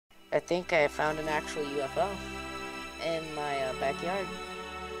I think I found an actual UFO in my backyard.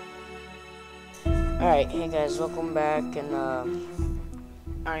 Alright, hey guys, welcome back, and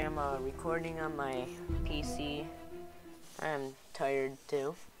I am recording on my PC. I am tired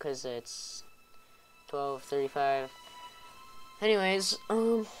too, because it's 12:35. Anyways,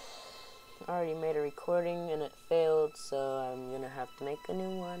 I already made a recording and it failed, so I'm gonna have to make a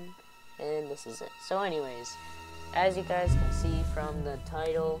new one, and this is it. So anyways, as you guys can see from the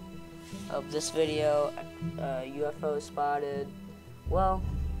title of this video, UFO spotted. Well,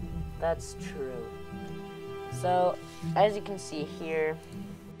 that's true. So, as you can see here,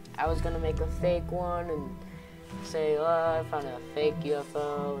 I was gonna make a fake one and say, oh, I found a fake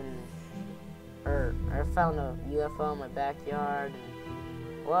UFO, or I found a UFO in my backyard,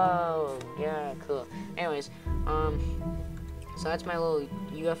 and whoa, yeah, cool. Anyways, so that's my little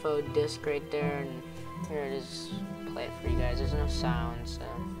UFO disc right there, and here it is. Play it for you guys. There's no sound, so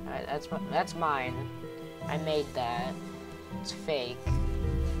that's mine. I made that. It's fake.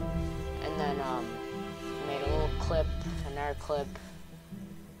 And then made a little clip, another clip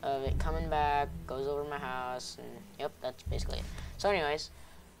of it coming back, goes over my house, and yep, that's basically it. So anyways,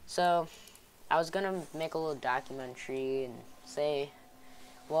 so I was gonna make a little documentary and say,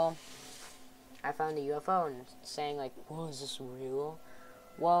 well, I found a UFO, and saying like, well, is this real?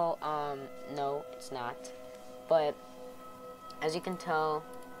 Well, no, it's not. But as you can tell,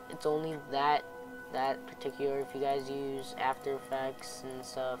 it's only that particular. If you guys use After Effects and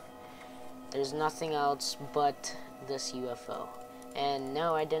stuff, there's nothing else but this UFO. And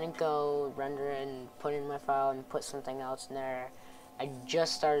no, I didn't go render it and put it in my file and put something else in there. I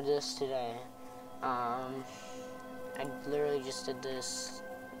just started this today. I literally just did this,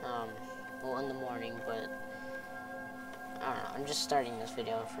 well, in the morning, but I don't know, I'm just starting this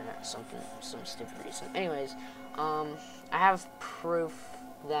video for some stupid reason. Anyways, I have proof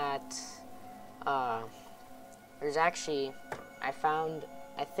that, there's actually,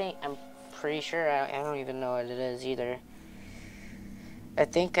 I'm pretty sure, I don't even know what it is either. I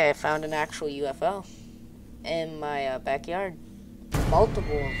think I found an actual UFO in my backyard. Multiple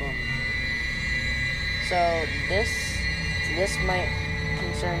of them. So this might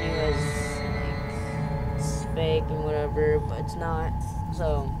concern you as fake and whatever, but it's not.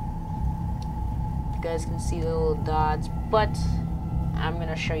 So you guys can see the little dots, but I'm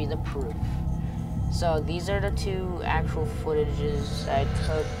gonna show you the proof. So these are the two actual footages I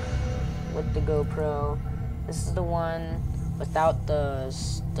took with the GoPro. This is the one without the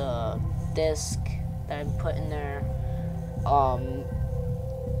disc that I put in there.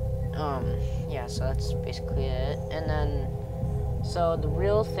 Yeah, so that's basically it. And then, so the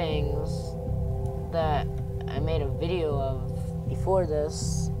real things that I made a video of before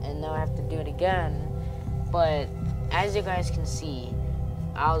this, and now I have to do it again. But as you guys can see,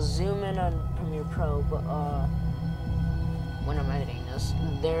 I'll zoom in on Premiere Pro, but when I'm editing this,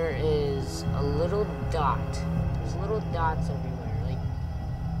 there is a little dot. There's little dots everywhere, like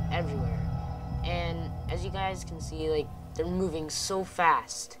everywhere. And as you guys can see, like they're moving so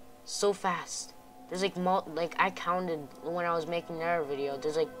fast, so fast. There's like I counted when I was making their video.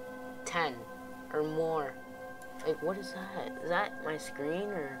 There's like 10 or more. Like, what is that? Is that my screen,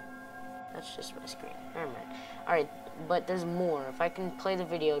 or that's just my screen? Never mind. Alright, but there's more. If I can play the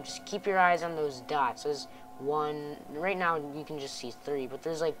video, just keep your eyes on those dots. There's one. Right now, you can just see 3, but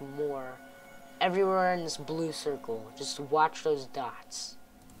there's like more everywhere in this blue circle. Just watch those dots.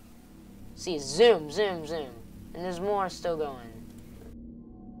 See, zoom, zoom, zoom. And there's more still going.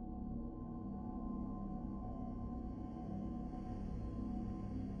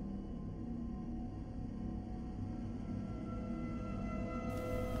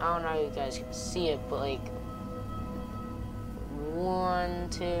 I don't know if you guys can see it, but like 1,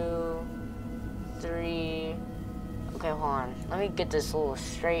 2, 3. Okay, hold on. Let me get this a little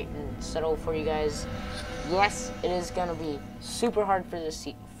straight and settled for you guys. Yes, it is gonna be super hard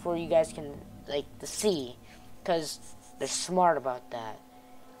for you guys to see, because they're smart about that.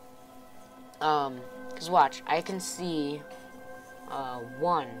 Cause watch, I can see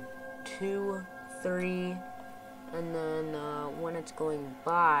 1, 2, 3. And then when it's going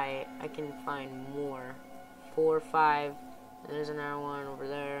by, I can find more. 4, 5. And there's another one over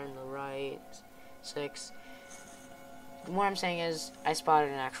there on the right. 6. What I'm saying is, I spotted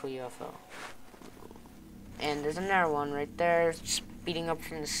an actual UFO. And there's another one right there, speeding up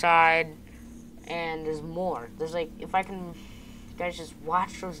from the side. And there's more. There's like, if I can, you guys just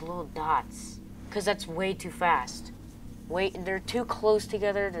watch those little dots, because that's way too fast. They're too close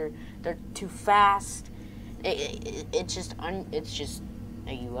together. They're too fast. It's just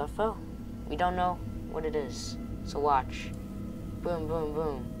a UFO. We don't know what it is. So watch. Boom, boom,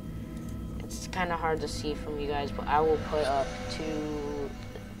 boom. it's kind of hard to see from you guys, but I will put up two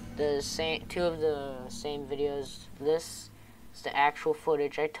of the same videos. This is the actual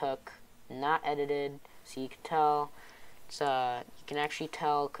footage I took, not edited, so you can tell. It's you can actually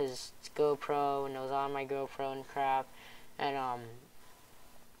tell because it's GoPro and it was on my GoPro and crap. And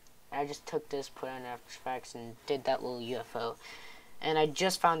I just took this, put it on After Effects, and did that little UFO. And I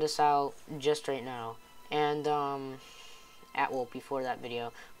just found this out just right now. And before that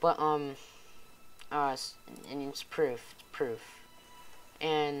video, but and it's proof,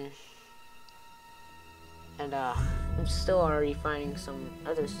 and I'm still already finding some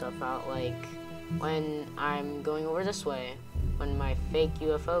other stuff out, like when I'm going over this way, when my fake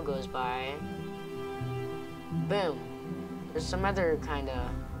UFO goes by, boom, there's some other kind of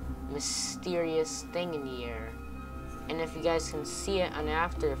mysterious thing in the air. And if you guys can see it on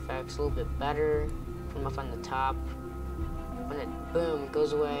After Effects a little bit better from up on the top, when it boom, it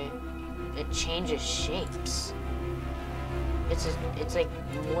goes away, it changes shapes. It's like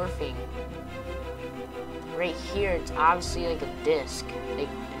morphing. Right here, it's obviously like a disc, like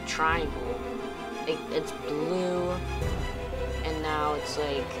a triangle. It's blue, and now it's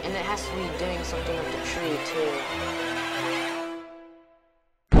like, and it has to be doing something with the tree too.